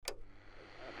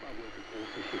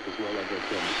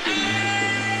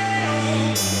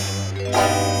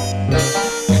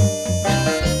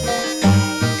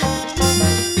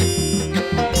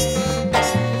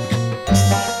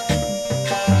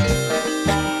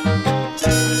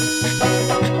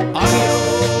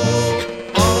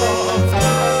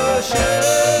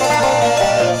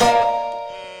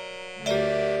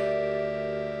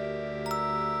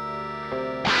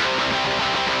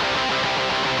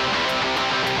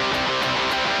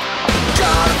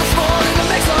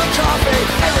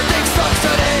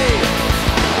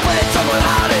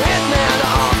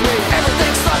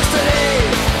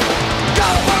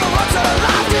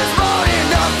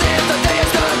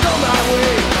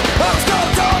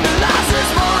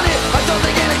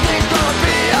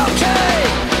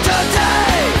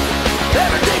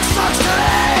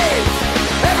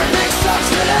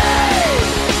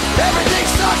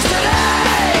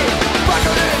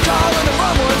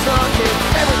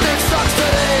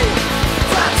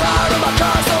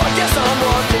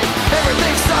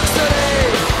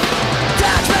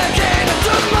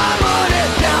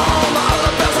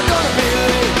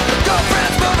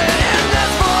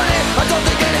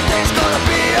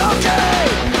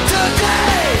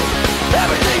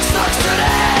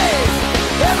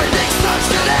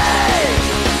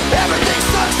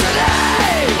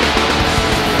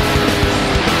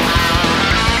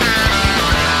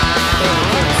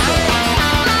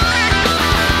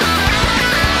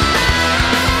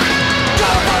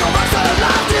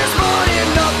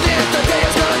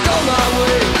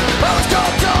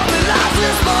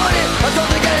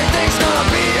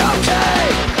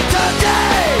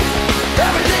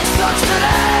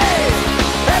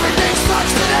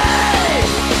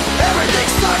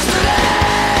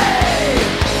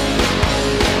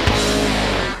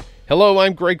Hello,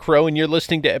 I'm Greg Crow, and you're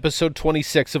listening to episode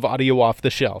 26 of Audio Off the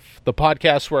Shelf, the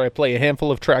podcast where I play a handful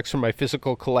of tracks from my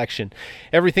physical collection.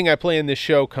 Everything I play in this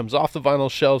show comes off the vinyl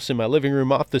shelves in my living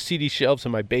room, off the CD shelves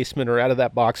in my basement, or out of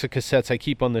that box of cassettes I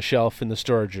keep on the shelf in the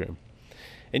storage room.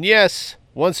 And yes,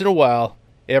 once in a while,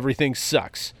 everything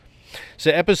sucks. So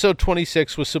episode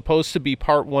 26 was supposed to be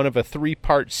part one of a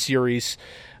three-part series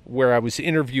where I was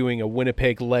interviewing a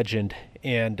Winnipeg legend.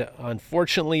 And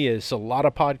unfortunately, as a lot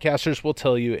of podcasters will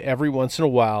tell you, every once in a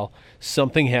while,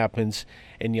 something happens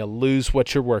and you lose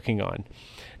what you're working on.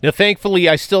 Now, thankfully,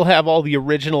 I still have all the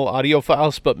original audio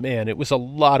files, but man, it was a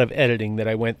lot of editing that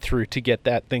I went through to get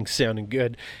that thing sounding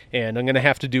good, and I'm going to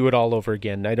have to do it all over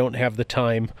again. I don't have the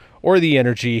time or the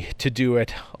energy to do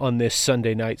it on this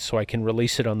Sunday night so I can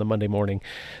release it on the Monday morning.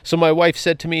 So my wife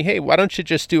said to me, hey, why don't you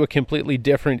just do a completely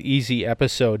different, easy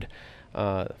episode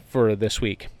for this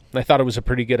week? I thought it was a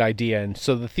pretty good idea, and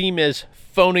so the theme is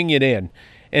phoning it in.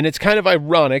 And it's kind of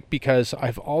ironic because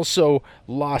I've also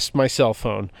lost my cell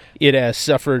phone. It has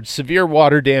suffered severe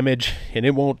water damage and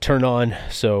it won't turn on.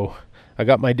 So I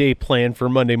got my day planned for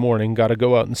Monday morning. Got to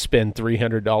go out and spend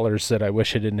 $300 that I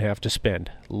wish I didn't have to spend.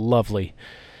 Lovely.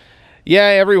 Yeah,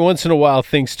 every once in a while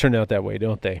things turn out that way,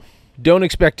 don't they? Don't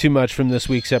expect too much from this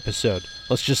week's episode.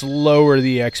 Let's just lower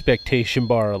the expectation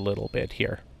bar a little bit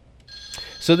here.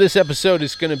 So this episode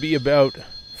is going to be about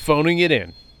phoning it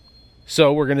in.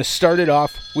 So we're going to start it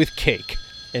off with Cake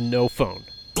and No Phone.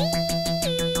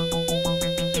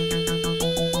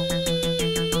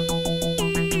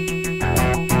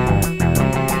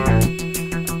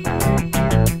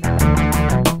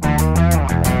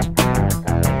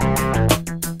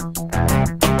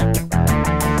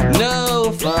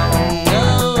 No phone,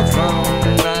 no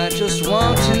phone, I just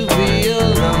want to be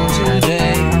alone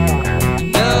today.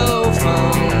 No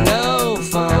phone, no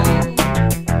phone.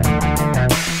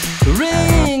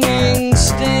 Ringing,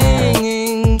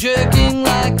 stinging, jerking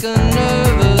like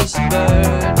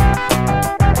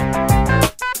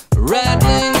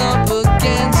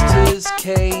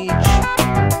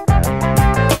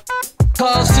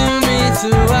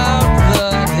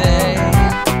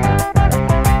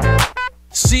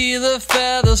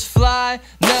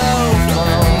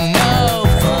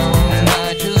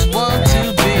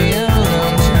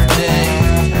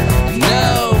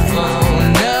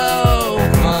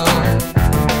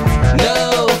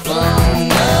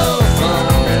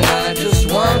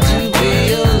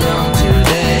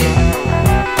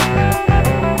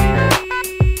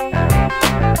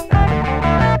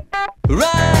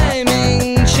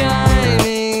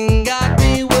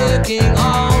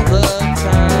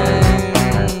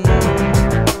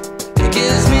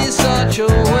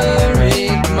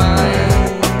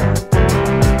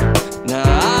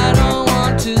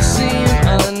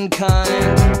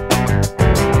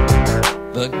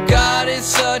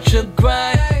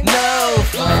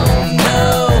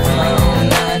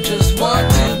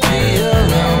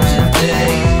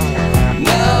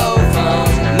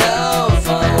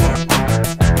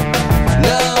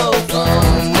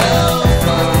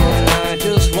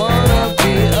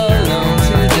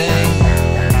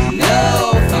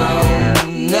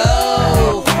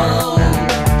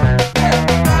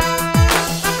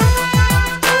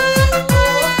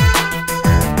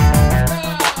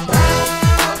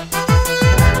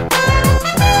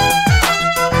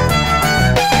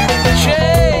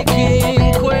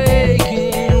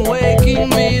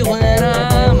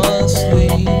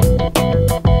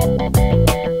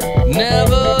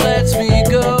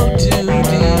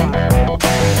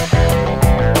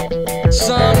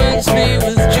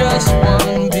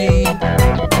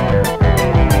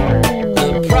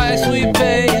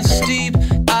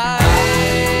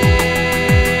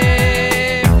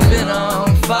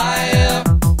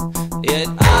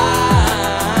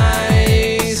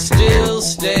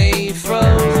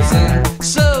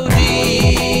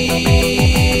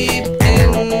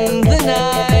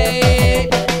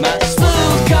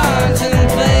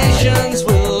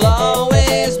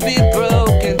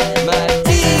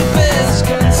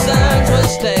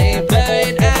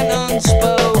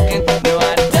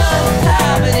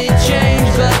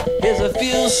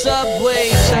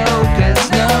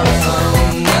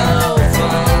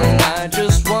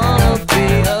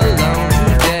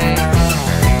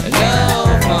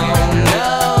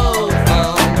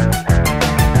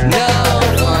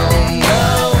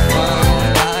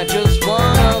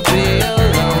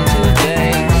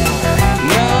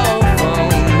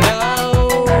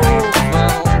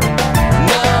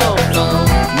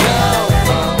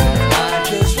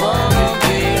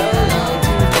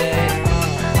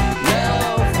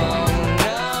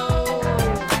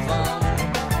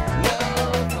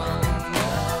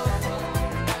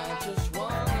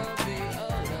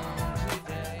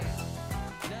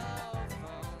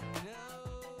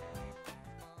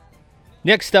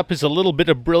Next up is a little bit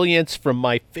of brilliance from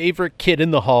my favorite kid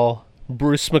in the hall,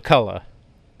 Bruce McCullough.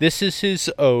 This is his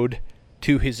ode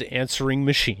to his answering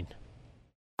machine.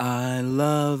 I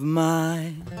love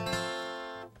mine.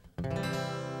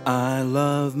 I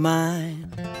love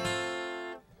mine.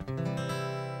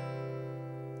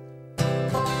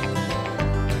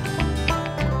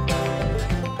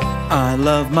 I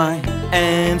love my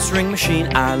answering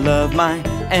machine. I love my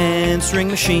answering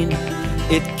machine.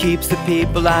 It keeps the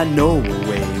people I know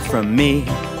away from me.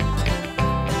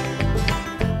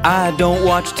 I don't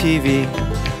watch TV,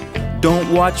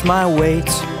 don't watch my weight.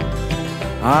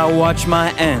 I watch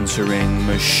my answering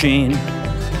machine.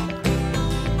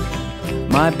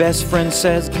 My best friend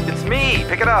says, "It's me,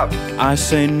 pick it up." I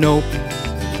say nope.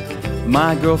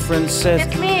 My girlfriend says,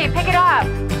 "It's me, pick it up."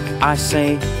 I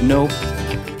say nope.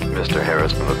 Mr.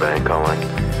 Harris from the bank calling.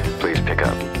 Please pick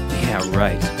up. Yeah,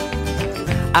 right.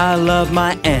 I love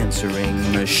my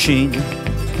answering machine.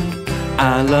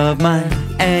 I love my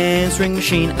answering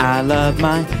machine. I love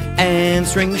my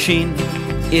answering machine.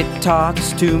 It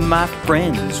talks to my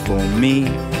friends for me.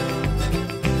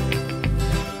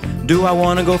 Do I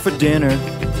want to go for dinner?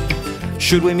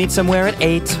 Should we meet somewhere at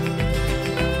 8?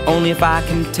 Only if I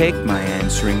can take my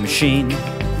answering machine.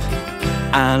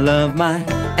 I love my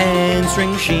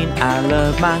answering machine. I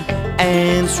love my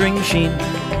answering machine.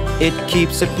 It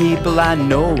keeps the people I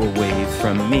know away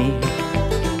from me.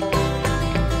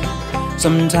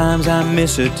 Sometimes I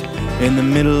miss it in the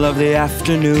middle of the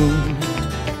afternoon.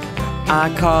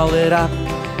 I call it up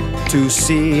to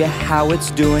see how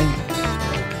it's doing.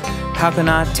 How can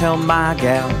I tell my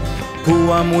gal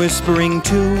who I'm whispering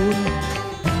to?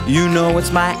 You know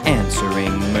it's my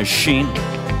answering machine.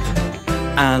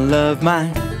 I love my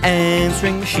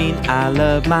answering machine. I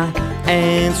love my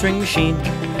answering machine.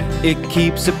 It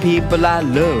keeps the people I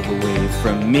love away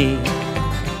from me.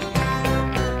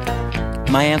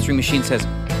 My answering machine says,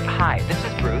 "Hi, this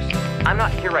is Bruce. I'm not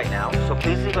here right now, so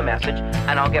please leave a message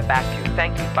and I'll get back to you.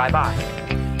 Thank you. Bye-bye."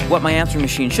 what my answering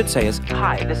machine should say is,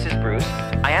 "Hi, this is Bruce.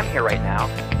 I am here right now,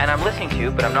 and I'm listening to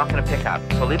you, but I'm not going to pick up.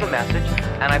 So leave a message,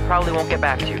 and I probably won't get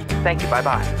back to you. Thank you.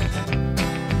 Bye-bye."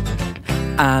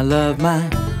 I love my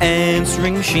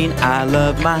answering machine. I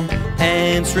love my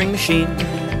answering machine.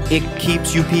 It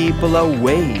keeps you people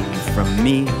away from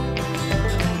me.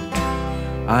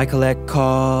 I collect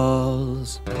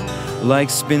calls like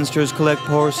spinsters collect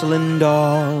porcelain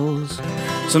dolls.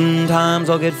 Sometimes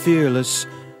I'll get fearless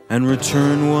and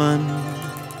return one,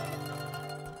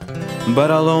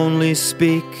 but I'll only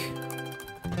speak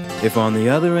if on the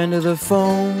other end of the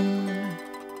phone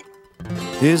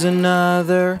is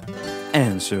another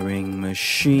answering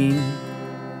machine.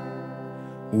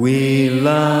 We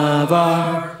love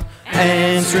our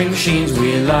answering machines.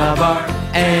 We love our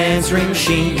answering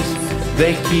machines.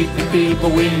 They keep the people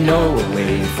we know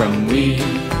away from we.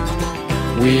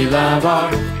 We love our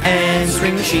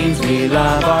answering machines. We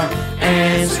love our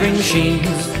answering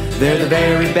machines. They're the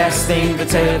very best thing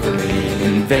that's ever been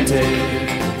invented.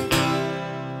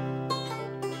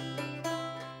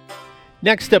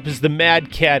 Next up is the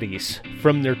Mad Caddies.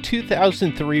 From their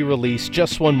 2003 release,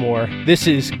 Just One More, this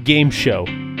is Game Show.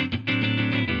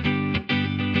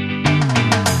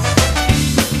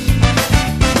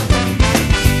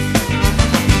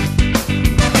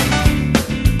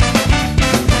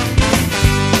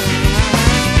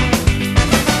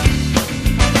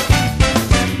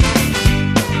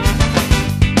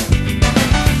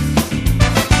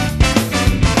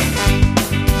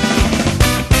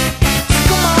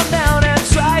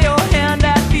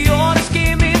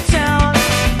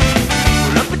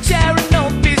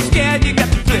 You got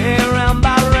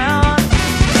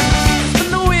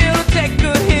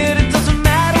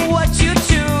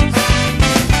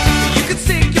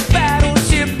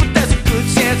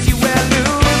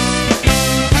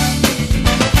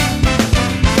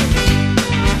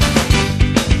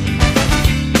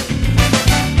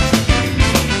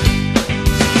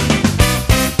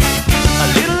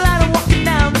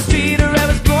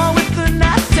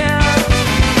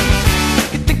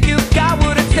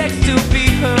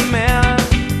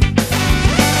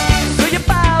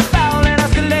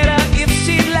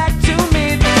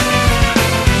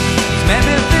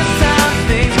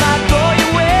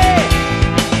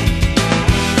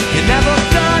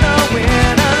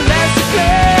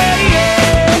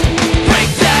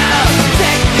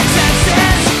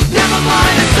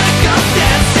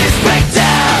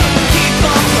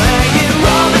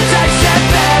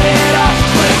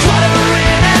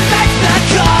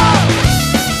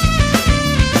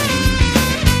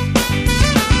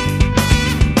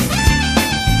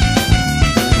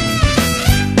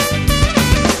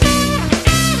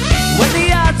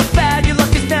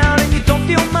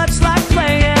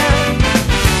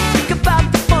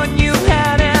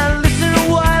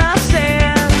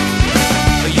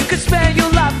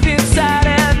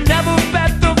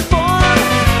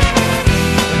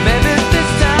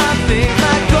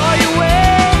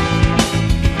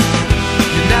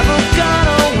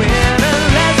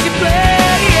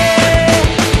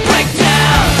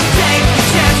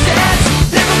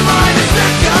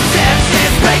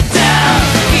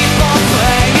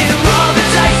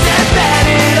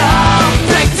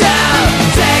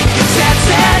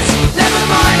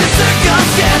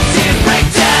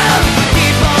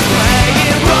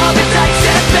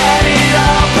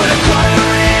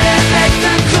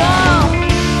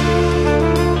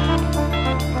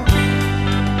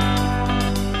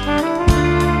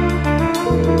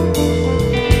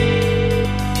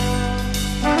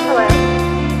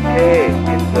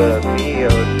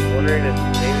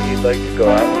you'd like to go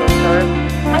out sometime?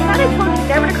 I thought I told you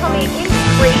never to call me any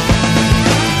crazy.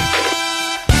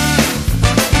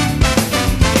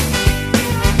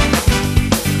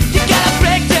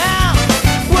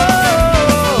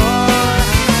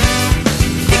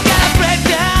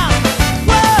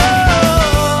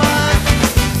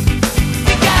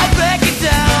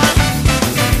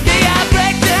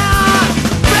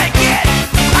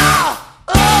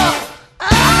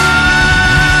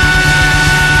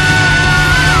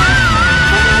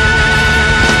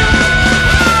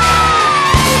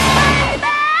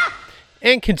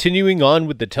 And continuing on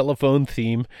with the telephone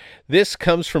theme, this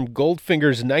comes from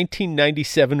Goldfinger's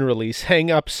 1997 release,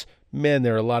 Hang Ups. Man,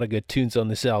 there are a lot of good tunes on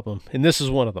this album, and this is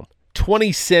one of them,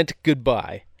 20 Cent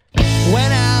Goodbye.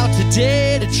 Went out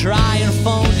today to try and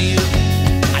phone you.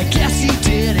 I guess you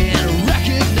didn't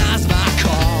recognize my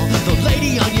call. The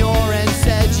lady on your end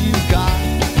said you got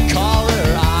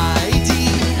caller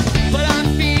ID. But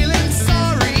I'm feeling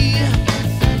sorry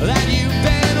that you've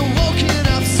been woken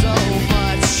up so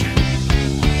much.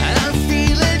 And I'm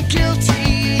feeling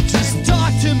guilty. Just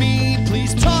talk to me,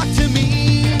 please talk to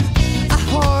me. I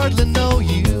hardly know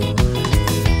you.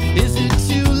 Is it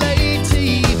too late to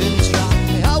even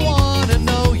try? I wanna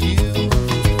know you.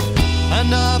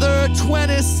 Another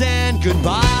 20 cent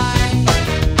goodbye.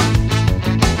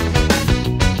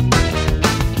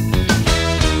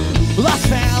 Well, I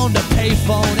found a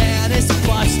payphone and it's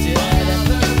busted.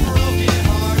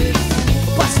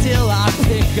 But still I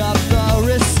pick up the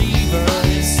receiver.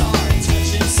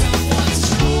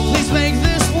 Please make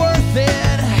this worth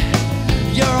it.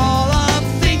 You're all I'm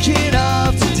thinking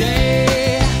of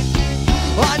today.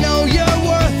 I know you're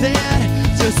worth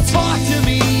it. Just talk to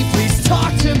me, please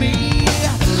talk to me.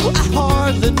 I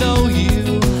hardly know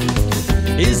you.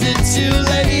 Is it too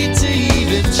late to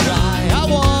even try? I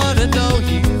wanna know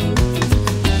you.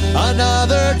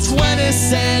 Another 20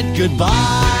 cent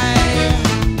goodbye.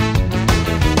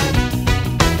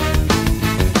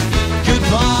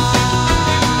 Goodbye.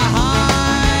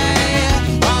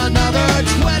 Another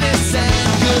 20 cent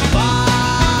goodbye.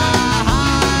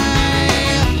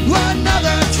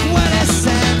 Another 20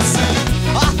 cents.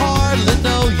 I hardly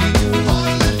know you.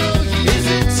 Is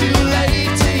it too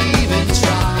late to even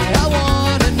try? I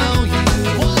wanna know you.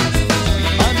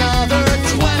 Another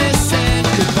 20 cent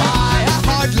goodbye. I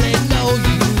hardly know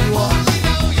you.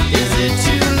 Is it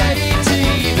too late to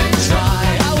even try?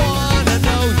 I wanna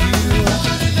know you.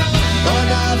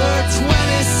 Another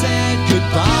 20 cent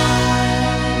goodbye.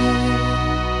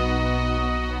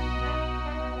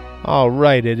 All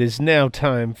right, it is now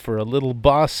time for a little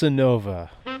bossa nova.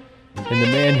 And the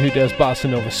man who does bossa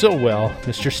nova so well,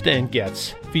 Mr. Stan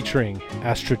Getz, featuring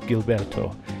Astrid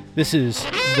Gilberto. This is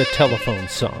the telephone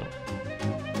song.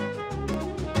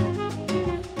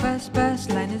 Bus,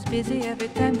 line is busy every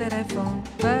time that I phone.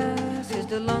 Bus is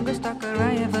the longest talker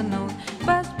I ever known.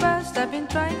 Bus, I've been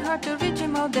trying hard to reach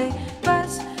him all day.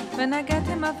 Bus, when I get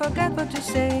him I forget what to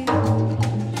say.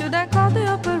 Should I call the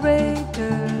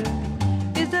operator?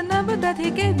 Is the number that he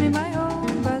gave me my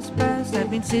own? Bus, I've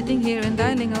been sitting here and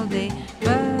dialing all day.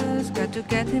 Bus, got to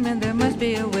get him and there must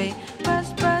be a way.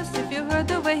 Bus, if you heard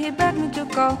the way he begged me to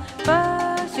call.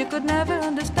 Bus, you could never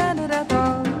understand it at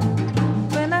all.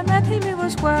 When I met him he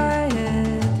was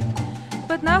quiet,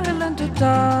 but now he learned to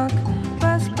talk.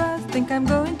 Bus, think I'm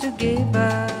going to give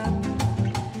up.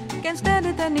 Can't stand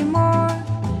it anymore.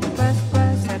 Bus,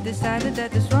 I've decided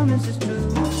that this romance is true.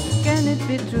 Can it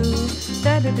be true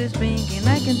that it is ringing?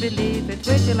 I can't believe it.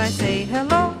 Wait till I say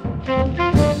hello.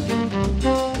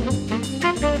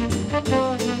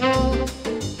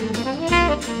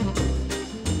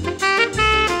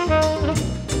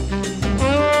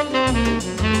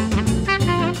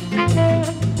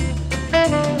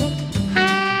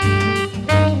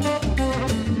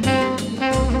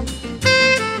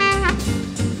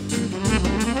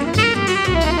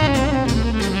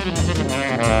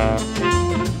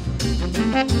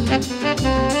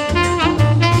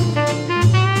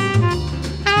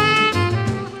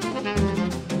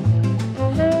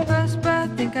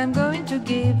 Think I'm going to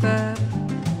give up.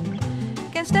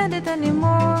 Can't stand it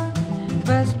anymore.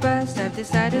 Bus, I've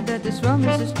decided that this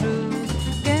romance is true.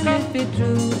 Can it be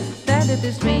true that it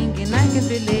is ringing? I can't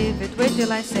believe it. Wait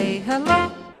till I say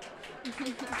hello.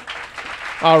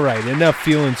 All right, enough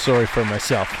feeling sorry for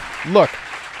myself. Look,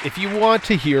 if you want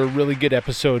to hear a really good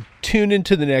episode tune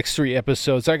into the next 3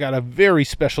 episodes. I got a very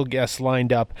special guest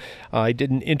lined up. I did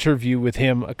an interview with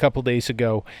him a couple days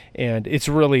ago, and it's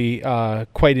really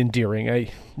quite endearing. I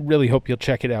really hope you'll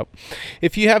check it out.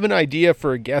 If you have an idea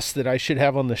for a guest that I should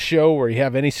have on the show, or you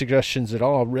have any suggestions at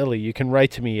all, really, you can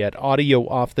write to me at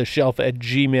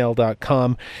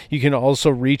audioofftheshelf@gmail.com. You can also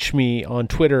reach me on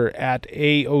Twitter at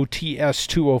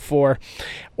AOTS204,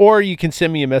 or you can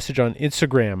send me a message on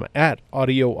Instagram at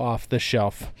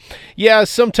AudioOffTheShelf. Yeah,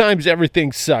 sometimes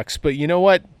everything sucks, but you know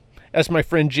what? As my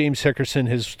friend James Hickerson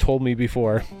has told me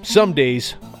before, some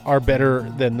days are better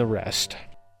than the rest.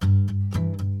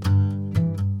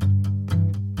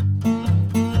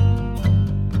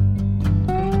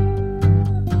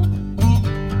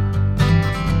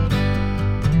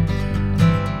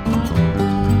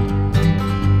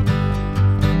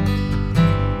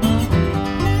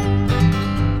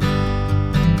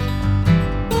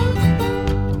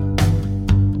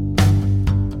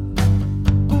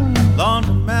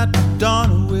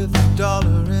 Donna with a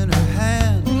dollar in her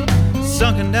hand,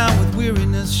 sunken down with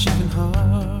weariness, she can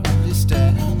hardly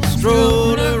stand.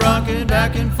 Strolled a rocket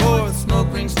back and forth,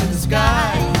 smoke rings to the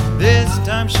sky. This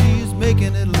time she's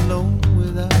making it alone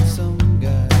without some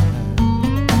guy.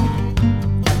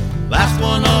 Last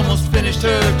one almost finished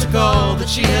her, took all that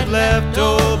she had left.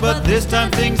 Oh, but this time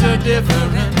things are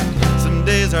different. Some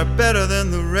days are better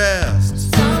than the rest.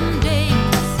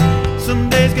 Some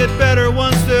days get better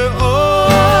once they're over.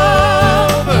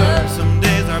 Some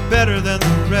days are better than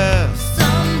the rest.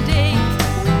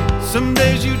 Some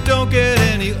days you don't get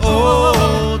any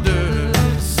older.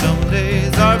 Some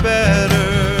days are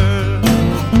better.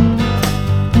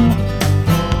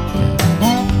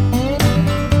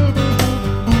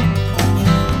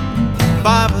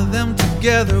 Five of them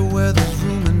together where there's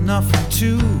room enough for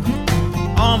 2.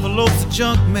 Envelopes of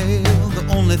junk mail, the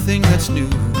only thing that's new.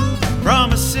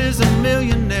 Promises of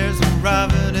millionaires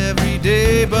arriving every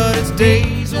day, but it's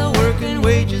days of working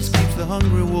wages keeps the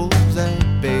hungry wolves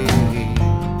at bay.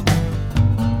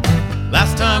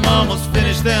 Last time almost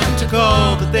finished them, took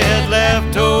all that they had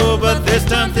left. Oh, but this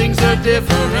time things are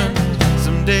different.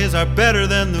 Some days are better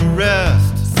than the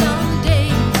rest.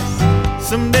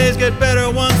 Some days get better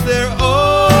once they're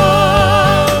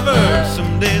over.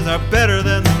 Some days are better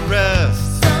than the rest.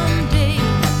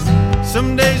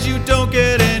 Some days you don't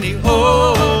get any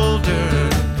older.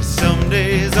 Some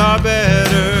days are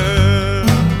better.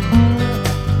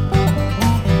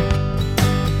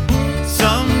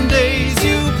 Some days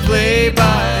you play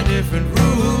by different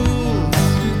rules.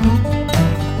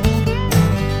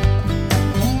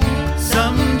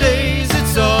 Some days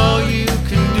it's all you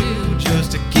can do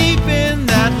just to keep in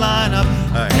that lineup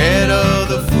ahead of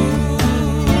the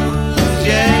fools.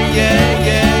 Yeah, yeah,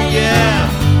 yeah, yeah.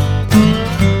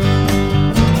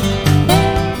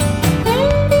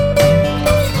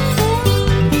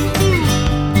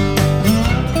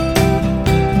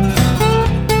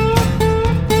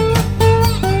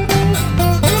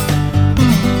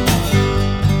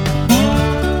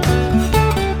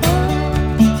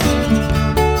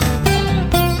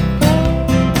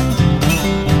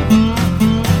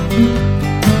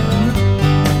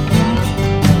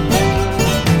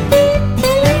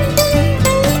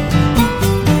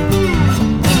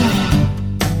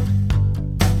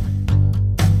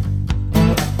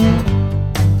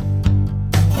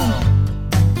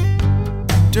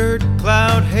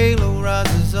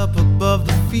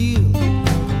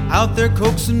 Out there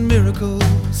coaxing miracles,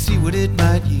 see what it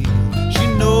might yield. She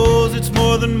knows it's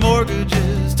more than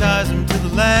mortgages, ties him to the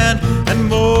land. And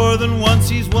more than once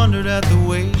he's wondered at the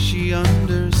way she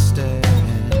understands.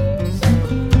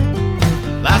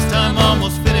 Last time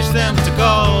almost finished them, took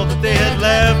all that they had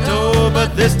left. Oh,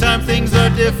 but this time things are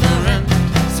different.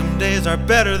 Some days are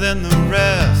better than the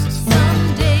rest.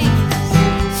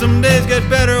 Some days get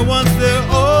better once they're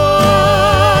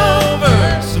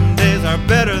over. Some days are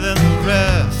better than the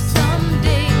rest.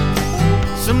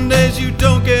 Some days you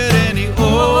don't get any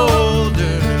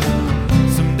older.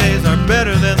 Some days are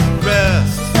better than the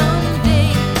rest.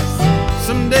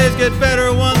 Some days get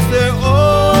better once they're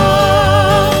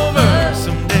over.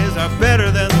 Some days are better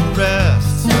than the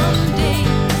rest.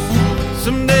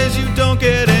 Some days you don't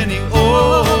get any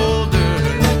older.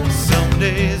 Some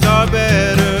days are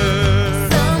better.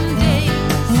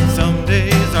 Some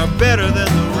days are better than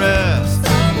the rest.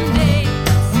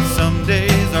 Some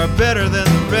days are better than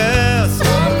the rest.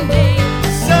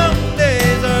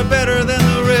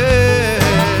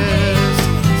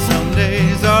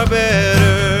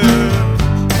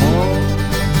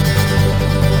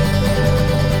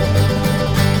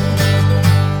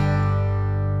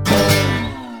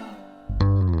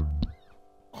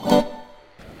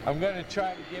 I'm going to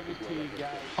try to give it to you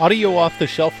guys. Audio Off the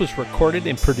Shelf was recorded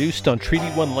and produced on Treaty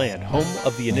 1 land, home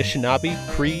of the Anishinaabe,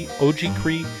 Cree,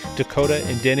 Oji-Cree, Dakota,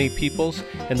 and Dene peoples,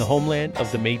 and the homeland of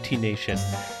the Métis Nation.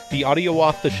 The Audio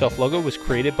Off the Shelf logo was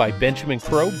created by Benjamin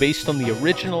Crow based on the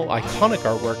original iconic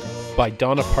artwork by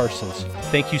Donna Parsons.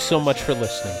 Thank you so much for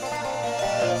listening.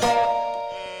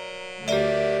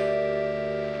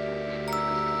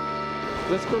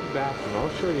 Let's go to the bathroom. I'll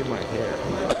show you my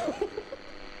hair.